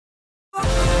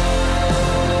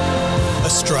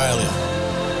Australia.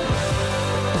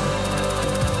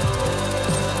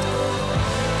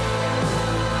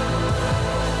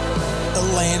 A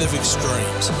land of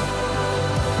extremes.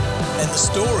 And the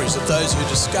stories of those who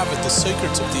discovered the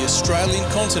secrets of the Australian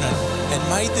continent and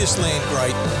made this land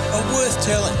great are worth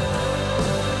telling.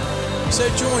 So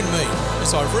join me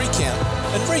as I recount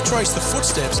and retrace the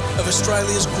footsteps of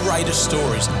Australia's greatest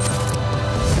stories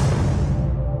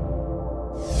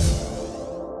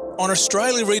on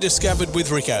Australia Rediscovered with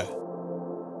Ricko.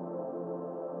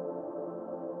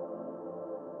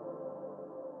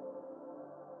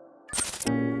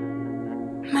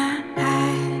 My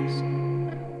eyes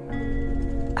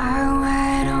are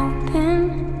wide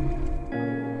open.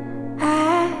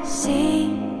 I see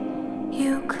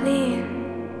you clear.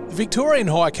 The Victorian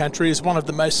High Country is one of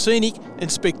the most scenic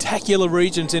and spectacular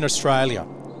regions in Australia.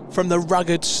 From the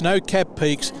rugged snow-capped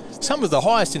peaks, some of the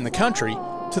highest in the country,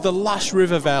 to the lush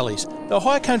river valleys, the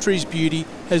High Country's beauty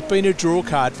has been a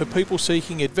drawcard for people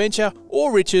seeking adventure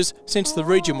or riches since the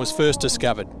region was first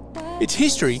discovered. Its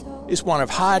history is one of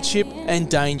hardship and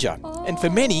danger, and for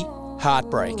many,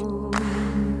 heartbreak.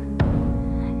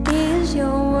 Is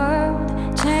your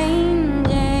world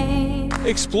changing?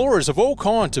 Explorers of all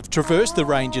kinds have traversed the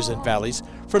ranges and valleys,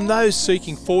 from those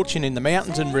seeking fortune in the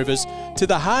mountains and rivers to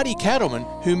the hardy cattlemen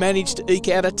who managed to eke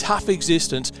out a tough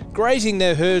existence, grazing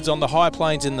their herds on the high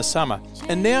plains in the summer,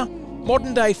 and now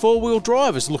modern-day four-wheel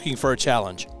drivers looking for a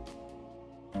challenge.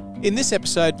 In this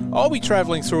episode, I'll be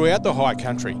travelling throughout the High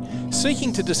Country,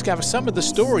 seeking to discover some of the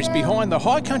stories behind the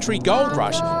High Country gold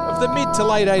rush of the mid to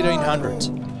late 1800s.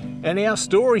 And our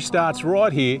story starts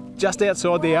right here, just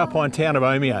outside the alpine town of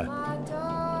Omeo.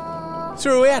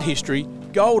 Throughout history,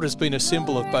 gold has been a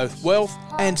symbol of both wealth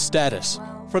and status.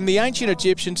 From the ancient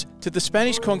Egyptians to the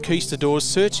Spanish conquistadors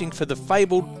searching for the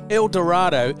fabled El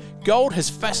Dorado, gold has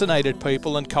fascinated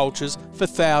people and cultures for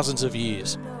thousands of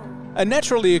years. A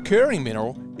naturally occurring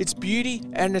mineral, its beauty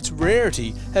and its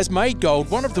rarity has made gold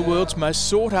one of the world's most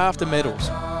sought-after metals.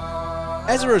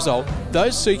 As a result,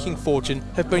 those seeking fortune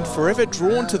have been forever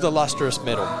drawn to the lustrous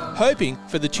metal, hoping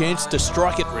for the chance to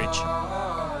strike it rich.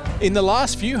 In the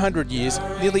last few hundred years,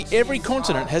 nearly every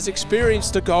continent has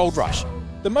experienced a gold rush,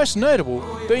 the most notable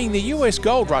being the US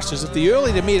gold rushes of the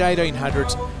early to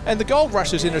mid-1800s and the gold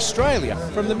rushes in Australia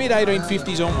from the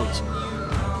mid-1850s onwards.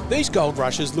 These gold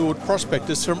rushes lured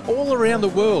prospectors from all around the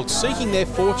world seeking their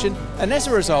fortune, and as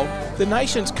a result, the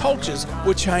nation's cultures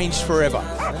were changed forever.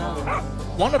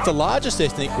 One of the largest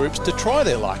ethnic groups to try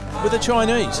their luck were the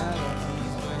Chinese.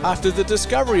 After the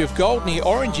discovery of gold near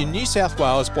Orange in New South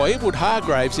Wales by Edward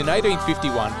Hargraves in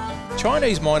 1851,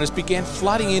 Chinese miners began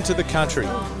flooding into the country,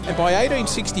 and by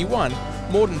 1861,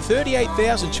 more than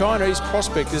 38,000 Chinese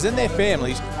prospectors and their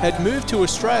families had moved to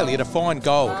Australia to find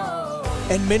gold.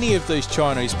 And many of these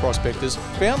Chinese prospectors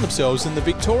found themselves in the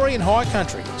Victorian High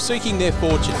Country seeking their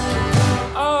fortune.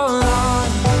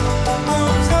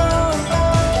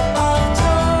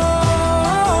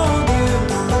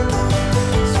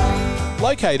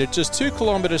 Located just 2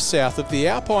 kilometres south of the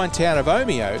alpine town of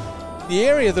Omeo, the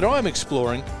area that I'm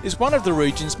exploring is one of the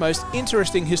region's most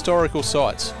interesting historical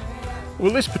sites.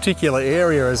 Well, this particular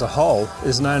area as a whole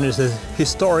is known as the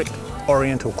Historic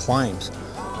Oriental Claims.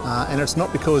 And it's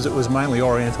not because it was mainly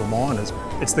Oriental miners.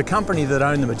 It's the company that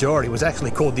owned the majority was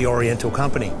actually called the Oriental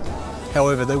Company.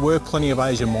 However, there were plenty of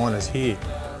Asian miners here.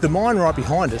 The mine right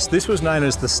behind us, this was known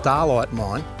as the Starlight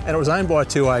Mine, and it was owned by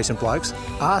two Asian blokes,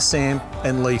 R. Sam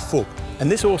and Lee Fook.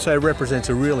 And this also represents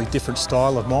a really different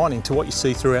style of mining to what you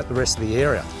see throughout the rest of the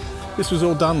area. This was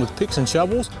all done with picks and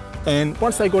shovels, and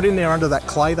once they got in there under that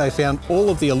clay, they found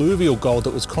all of the alluvial gold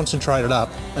that was concentrated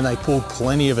up, and they pulled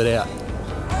plenty of it out.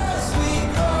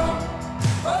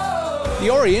 The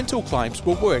Oriental claims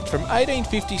were worked from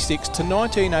 1856 to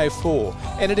 1904,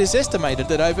 and it is estimated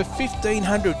that over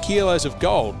 1,500 kilos of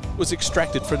gold was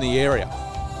extracted from the area.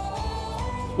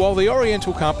 While the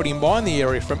Oriental Company mined the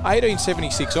area from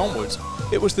 1876 onwards,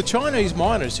 it was the Chinese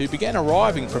miners who began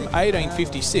arriving from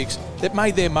 1856 that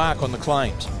made their mark on the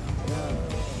claims.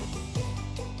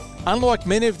 Unlike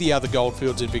many of the other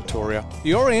goldfields in Victoria,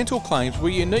 the Oriental claims were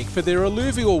unique for their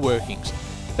alluvial workings,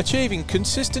 achieving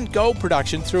consistent gold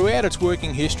production throughout its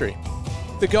working history.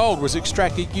 The gold was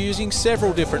extracted using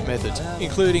several different methods,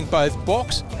 including both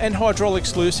box and hydraulic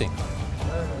sluicing.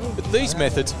 But these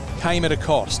methods came at a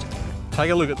cost.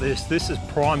 Take a look at this. This is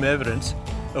prime evidence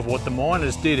of what the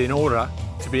miners did in order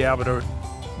to be able to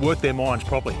work their mines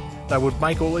properly. They would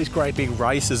make all these great big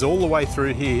races all the way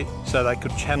through here so they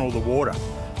could channel the water.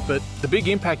 But the big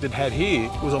impact it had here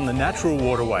was on the natural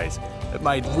waterways. It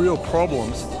made real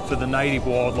problems for the native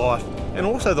wildlife and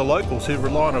also the locals who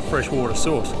rely on a freshwater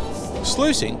source.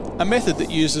 Sluicing, a method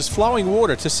that uses flowing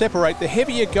water to separate the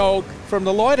heavier gold from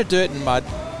the lighter dirt and mud,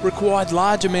 required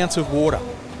large amounts of water.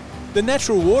 The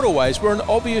natural waterways were an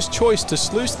obvious choice to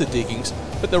sluice the diggings,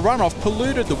 but the runoff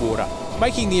polluted the water,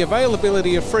 making the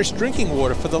availability of fresh drinking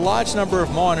water for the large number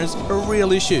of miners a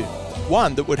real issue.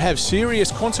 One that would have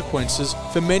serious consequences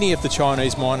for many of the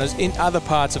Chinese miners in other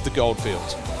parts of the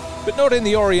goldfields, but not in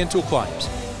the Oriental claims.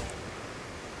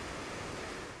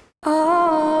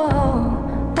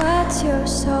 Oh, what's your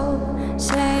soul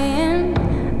saying?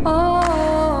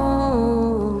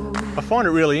 Oh, I find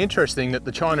it really interesting that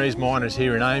the Chinese miners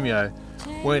here in Amio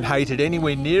weren't hated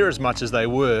anywhere near as much as they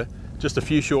were just a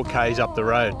few short k's up the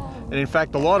road. And in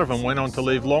fact, a lot of them went on to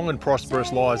live long and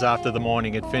prosperous lives after the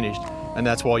mining had finished, and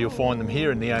that's why you'll find them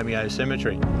here in the Amio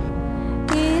Cemetery.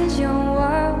 is your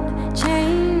world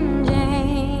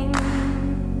changing?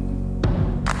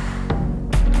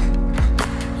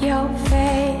 Your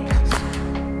face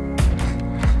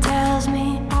tells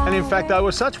me. And in fact, they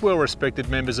were such well-respected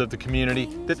members of the community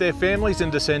that their families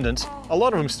and descendants, a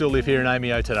lot of them still live here in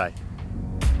Amio today.